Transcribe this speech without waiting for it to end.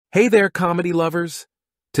Hey there, comedy lovers!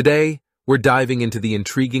 Today, we're diving into the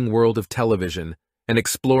intriguing world of television and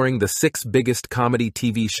exploring the 6 biggest comedy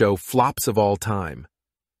TV show flops of all time.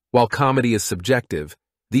 While comedy is subjective,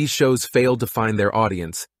 these shows failed to find their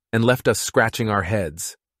audience and left us scratching our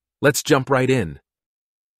heads. Let's jump right in.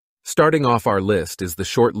 Starting off our list is the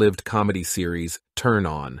short-lived comedy series Turn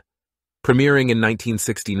On. Premiering in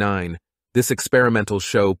 1969, this experimental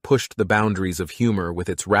show pushed the boundaries of humor with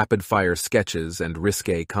its rapid-fire sketches and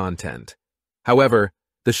risque content. However,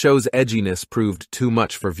 the show's edginess proved too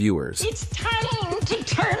much for viewers. It's time to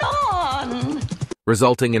turn on!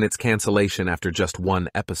 Resulting in its cancellation after just 1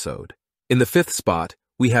 episode. In the 5th spot,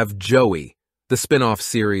 we have Joey, the spin-off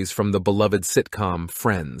series from the beloved sitcom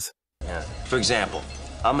Friends. Yeah. For example,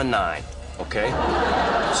 I'm a 9, okay?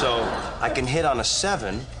 So I can hit on a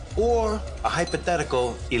 7 or a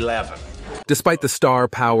hypothetical 11. Despite the star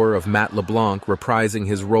power of Matt LeBlanc reprising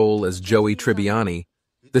his role as Joey Tribbiani,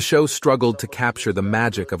 the show struggled to capture the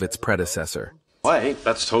magic of its predecessor. Wait,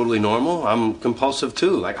 that's totally normal. I'm compulsive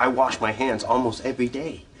too. I wash my hands almost every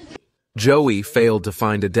day. Joey failed to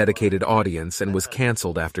find a dedicated audience and was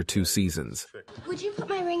canceled after 2 seasons. Would you put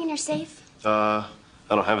my ring in your safe? I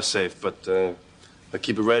don't have a safe, but I'll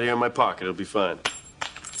keep it right here in my pocket. It'll be fine.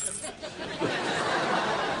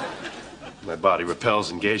 My body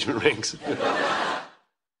repels engagement rings.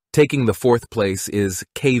 Taking the 4th place is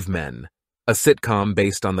Cavemen, a sitcom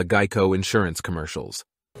based on the Geico insurance commercials.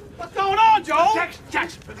 What's going on, Joel?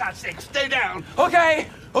 Jackson, for God's sake, stay down. Okay,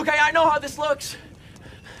 I know how this looks.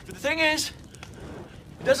 But the thing is,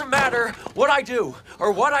 it doesn't matter what I do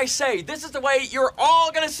or what I say. This is the way you're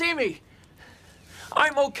all gonna see me.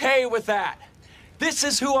 I'm okay with that. This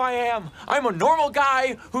is who I am. I'm a normal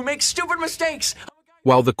guy who makes stupid mistakes.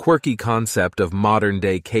 While the quirky concept of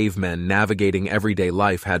modern-day cavemen navigating everyday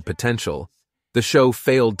life had potential, the show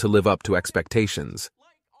failed to live up to expectations.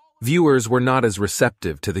 Viewers were not as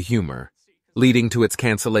receptive to the humor, leading to its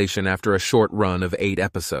cancellation after a short run of 8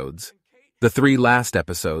 episodes. The 3 last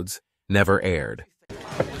episodes never aired.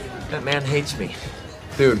 That man hates me.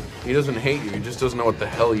 Dude, he doesn't hate you, he just doesn't know what the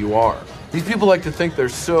hell you are. These people like to think they're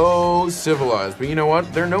so civilized, but you know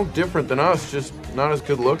what? They're no different than us, just not as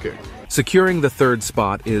good looking. Securing the 3rd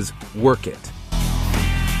spot is Work It.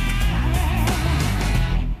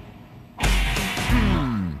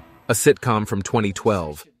 A sitcom from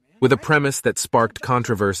 2012, with a premise that sparked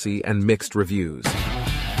controversy and mixed reviews. See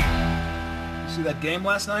that game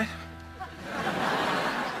last night?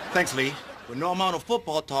 Thanks, Lee. But no amount of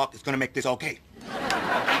football talk is gonna make this okay.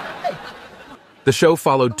 The show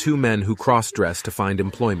followed 2 men who cross-dressed to find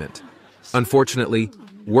employment. Unfortunately,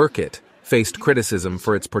 Work It faced criticism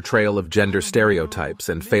for its portrayal of gender stereotypes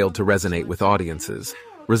and failed to resonate with audiences,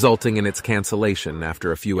 resulting in its cancellation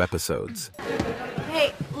after a few episodes.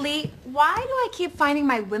 Hey, Lee, why do I keep finding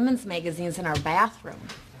my women's magazines in our bathroom?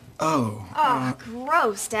 Oh,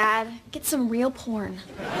 gross, Dad. Get some real porn.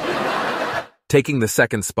 Taking the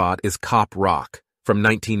 2nd spot is Cop Rock from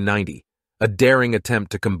 1990, a daring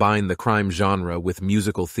attempt to combine the crime genre with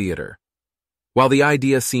musical theater. While the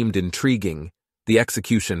idea seemed intriguing, the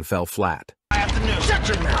execution fell flat. Afternoon. Shut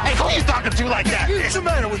your mouth. Hey, who are you talking to like that? What's the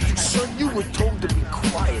matter with you, son? You were told to be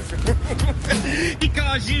quiet. He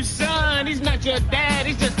calls you son. He's not your dad.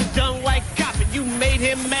 He's just a dumb white cop, and you made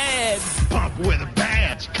him mad. Punk with a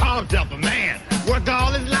badge. Call himself a man. Worked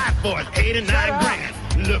all his life for it. 8 or 9 grand.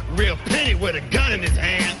 Look real pretty with a gun in his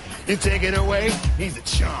hand. You take it away, he's a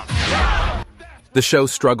chump. The show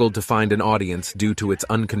struggled to find an audience due to its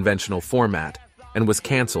unconventional format and was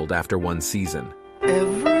canceled after 1 season.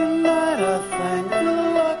 Every night I thank the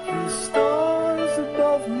lucky stars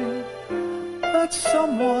above me that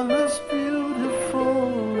someone as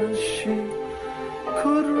beautiful as she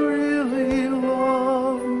could really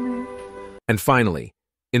love me. And finally,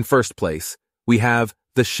 in 1st place, we have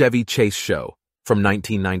The Chevy Chase Show from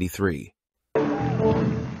 1993. Wow,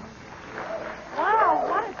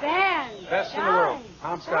 what a band! Best in the world.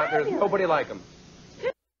 Tom Scott, there's nobody like him.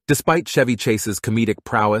 Despite Chevy Chase's comedic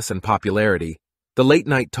prowess and popularity, the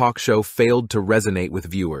late-night talk show failed to resonate with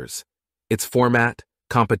viewers. Its format,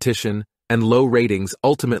 competition, and low ratings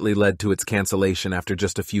ultimately led to its cancellation after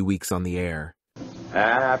just a few weeks on the air.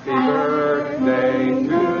 Happy birthday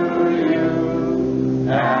to you.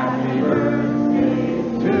 Happy birthday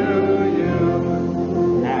to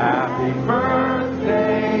you. Happy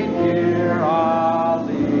birthday, dear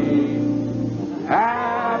Ollie.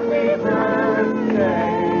 Happy birthday.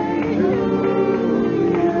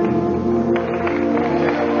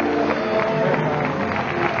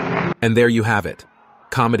 And there you have it,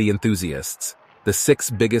 comedy enthusiasts, the 6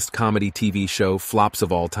 biggest comedy TV show flops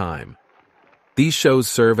of all time. These shows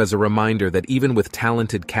serve as a reminder that even with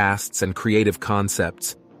talented casts and creative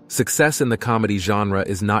concepts, success in the comedy genre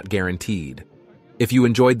is not guaranteed. If you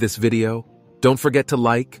enjoyed this video, don't forget to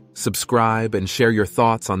like, subscribe, and share your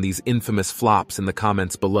thoughts on these infamous flops in the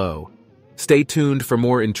comments below. Stay tuned for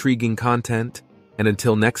more intriguing content, and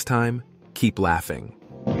until next time, keep laughing.